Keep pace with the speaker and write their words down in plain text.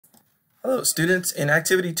Hello students, in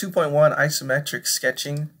activity 2.1 isometric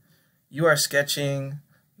sketching, you are sketching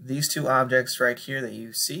these two objects right here that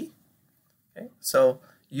you see. Okay, so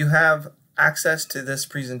you have access to this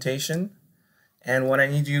presentation, and what I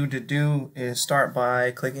need you to do is start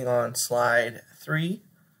by clicking on slide 3,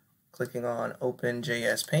 clicking on Open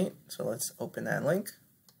JS Paint. So let's open that link.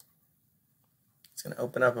 It's going to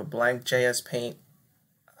open up a blank JS Paint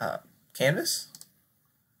canvas.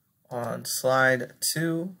 On slide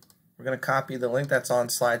 2, we're going to copy the link that's on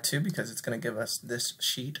slide 2 because it's going to give us this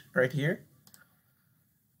sheet right here.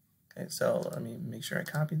 Okay, so let me make sure I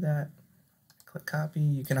copy that. Click copy.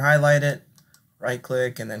 You can highlight it, right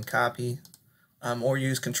click, and then copy, or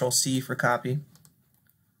use Control-C for copy.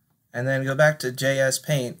 And then go back to JS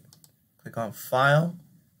Paint, click on File,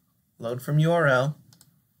 Load from URL,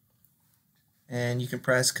 and you can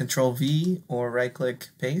press Control-V or right click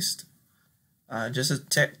Paste. Just a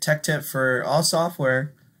tech tip for all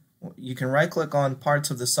software, you can right click on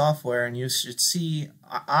parts of the software and you should see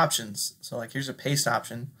options. So like here's a paste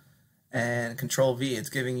option, and Control-V, it's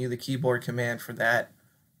giving you the keyboard command for that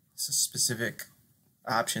specific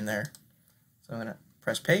option there. So I'm going to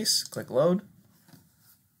press paste, click load.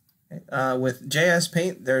 Okay. With JS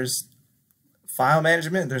Paint, there's file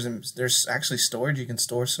management. There's actually storage. You can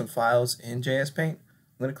store some files in JS Paint.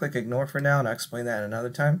 I'm going to click ignore for now, and I'll explain that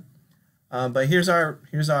another time. But here's our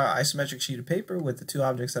isometric sheet of paper with the two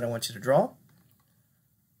objects that I want you to draw.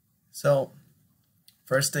 So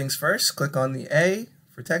first things first, click on the A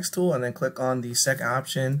for text tool, and then click on the second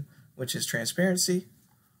option, which is transparency.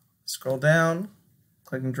 Scroll down,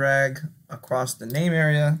 click and drag across the name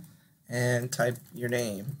area, and type your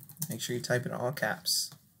name. Make sure you type it in all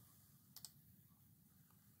caps.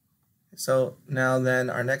 So now then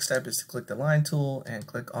our next step is to click the line tool and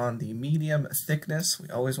click on the medium thickness. We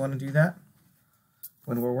always want to do that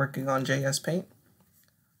when we're working on JS Paint.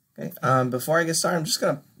 Okay. Before I get started,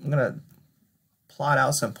 I'm gonna plot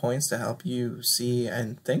out some points to help you see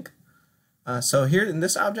and think. So here in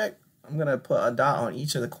this object, I'm gonna put a dot on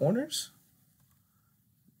each of the corners,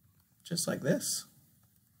 just like this.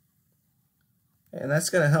 And that's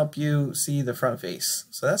gonna help you see the front face.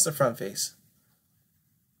 So that's the front face.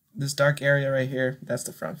 This dark area right here, that's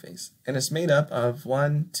the front face. And it's made up of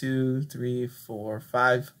 5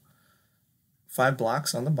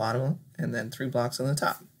 blocks on the bottom and then 3 blocks on the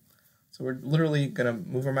top. So we're literally going to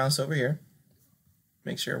move our mouse over here.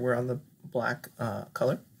 Make sure we're on the black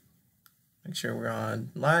color. Make sure we're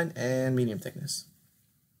on line and medium thickness.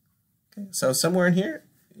 Okay, so somewhere in here,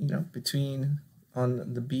 between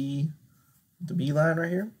on the B line right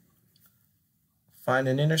here, find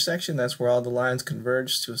an intersection. That's where all the lines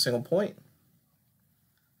converge to a single point.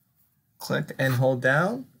 Click and hold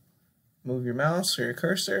down. Move your mouse or your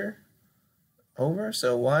cursor over.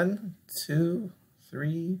 So 1, 2,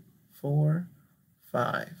 3, 4,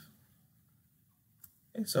 5.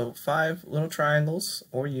 Okay, so 5 little triangles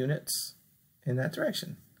or units in that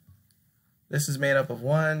direction. This is made up of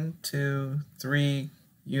 1, 2, 3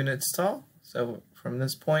 units tall. So from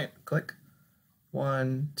this point, click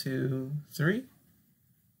 1, 2, 3.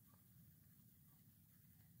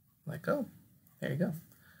 Like go. There you go.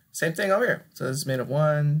 Same thing over here. So this is made of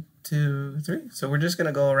 1, 2, 3. So we're just going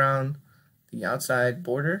to go around the outside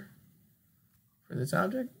border for this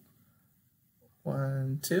object.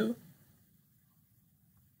 1, 2.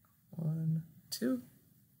 1, 2.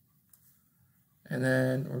 And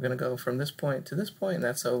then we're going to go from this point to this point, and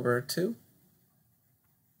that's over 2.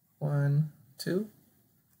 1, 2.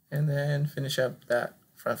 And then finish up that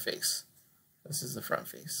front face. This is the front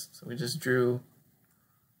face. So we just drew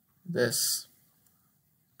this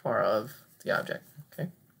part of the object. Okay.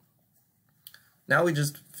 Now we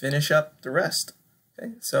just finish up the rest.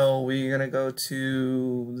 Okay. So we're gonna go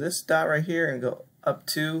to this dot right here and go up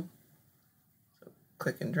 2. So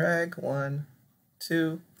click and drag 1,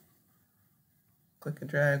 2. Click and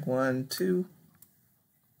drag 1, 2.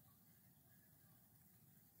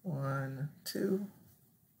 1, 2.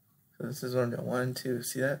 So this is what I'm doing. 1, 2.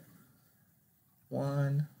 See that?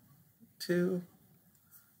 1, 2.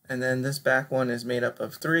 And then this back one is made up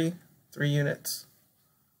of 3 units.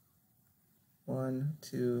 1,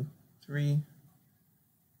 2, 3.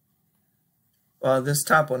 Well, this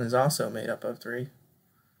top one is also made up of 3. I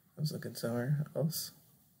was looking somewhere else.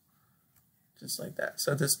 Just like that.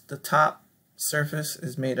 So the top surface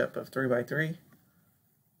is made up of 3 by 3.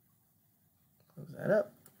 Close that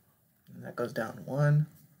up. And that goes down 1.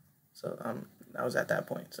 So I was at that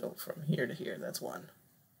point. So from here to here, that's 1.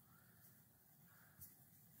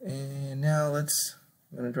 And now I'm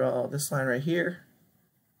going to draw this line right here.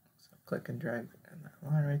 So click and drag that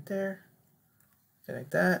line right there. Connect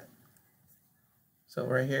that. So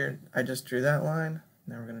right here, I just drew that line.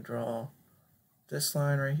 Now we're going to draw this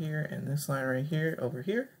line right here and this line right here over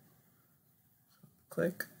here.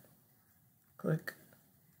 Click, click.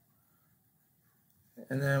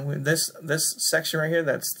 And then with this section right here,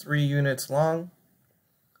 that's 3 units long.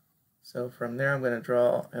 So from there, I'm going to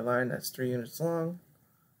draw a line that's 3 units long,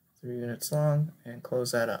 3 units long, and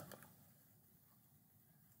close that up.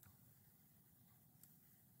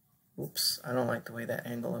 Oops, I don't like the way that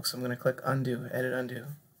angle looks. So I'm going to click undo, edit undo.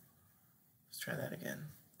 Let's try that again.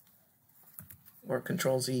 Or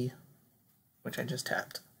Control Z, which I just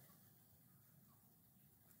tapped.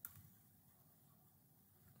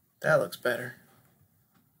 That looks better.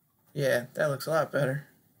 Yeah, that looks a lot better.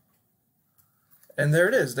 And there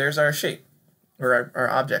it is. There's our shape, or our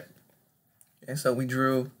object. Okay, so we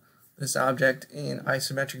drew this object in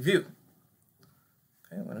isometric view.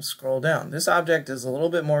 Okay, I'm going to scroll down. This object is a little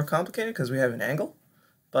bit more complicated because we have an angle,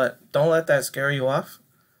 but don't let that scare you off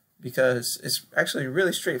because it's actually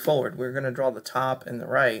really straightforward. We're going to draw the top and the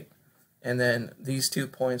right, and then these 2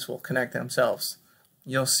 points will connect themselves.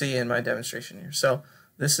 You'll see in my demonstration here. So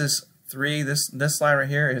this is 3. This line right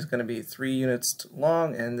here is going to be 3 units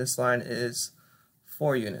long, and this line is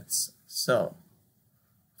 4 units. So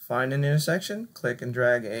find an intersection, click and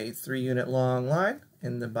drag a 3 unit long line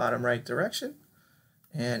in the bottom right direction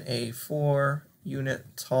and a 4 unit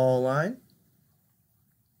tall line.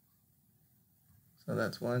 So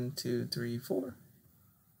that's 1, 2, 3, 4.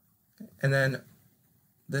 And then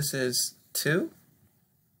this is 2.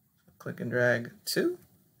 Click and drag 2.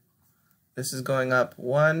 This is going up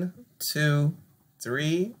 1, 2,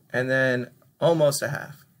 3, and then almost a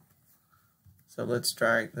half. So let's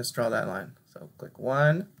draw that line. So click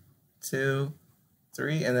 1, 2,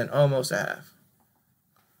 3, and then almost a half.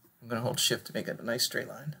 I'm going to hold Shift to make it a nice straight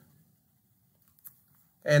line.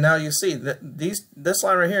 And now you see that this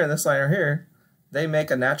line right here and this line right here, they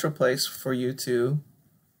make a natural place for you to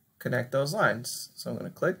connect those lines. So I'm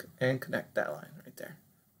going to click and connect that line right there.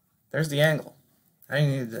 There's the angle. I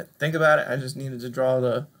didn't need to think about it. I just needed to draw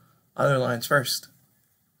the other lines first.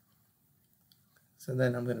 So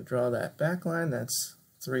then I'm going to draw that back line. That's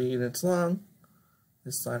 3 units long.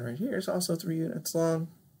 This line right here is also 3 units long.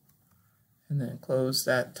 And then close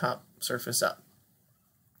that top surface up.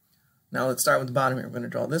 Now let's start with the bottom here. We're going to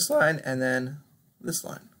draw this line and then this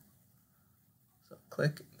line. So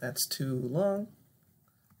click, that's 2 long.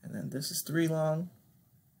 And then this is 3 long.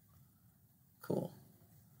 Cool.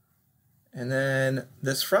 And then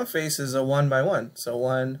this front face is a 1 by 1. So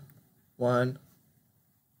 1, 1.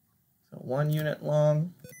 So 1 unit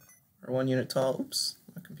long, or 1 unit tall. Oops,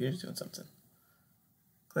 my computer's doing something.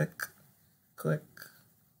 Click, click.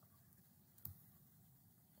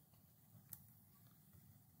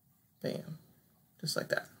 Bam. Just like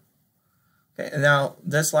that. Okay, and now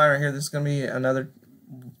this line right here, this is going to be another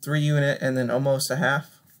 3 unit and then almost a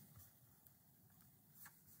half.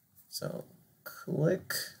 So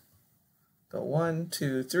click. Go 1,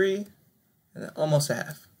 2, 3, and then almost a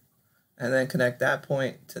half. And then connect that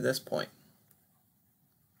point to this point.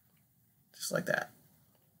 Just like that.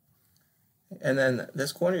 And then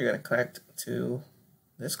this corner you're going to connect to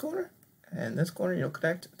this corner. And this corner you'll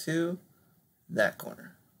connect to that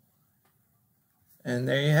corner. And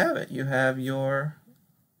there you have it. You have your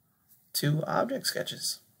 2 object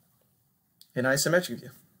sketches in isometric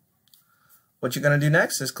view. What you're going to do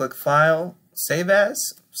next is click File, Save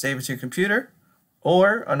As, save it to your computer,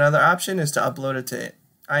 or another option is to upload it to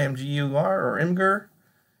IMGUR or Imgur,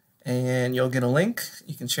 and you'll get a link.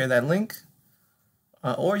 You can share that link,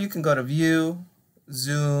 or you can go to View,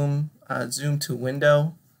 Zoom, Zoom to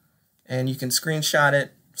Window, and you can screenshot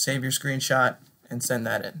it, save your screenshot, and send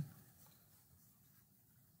that in.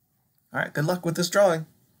 All right, good luck with this drawing.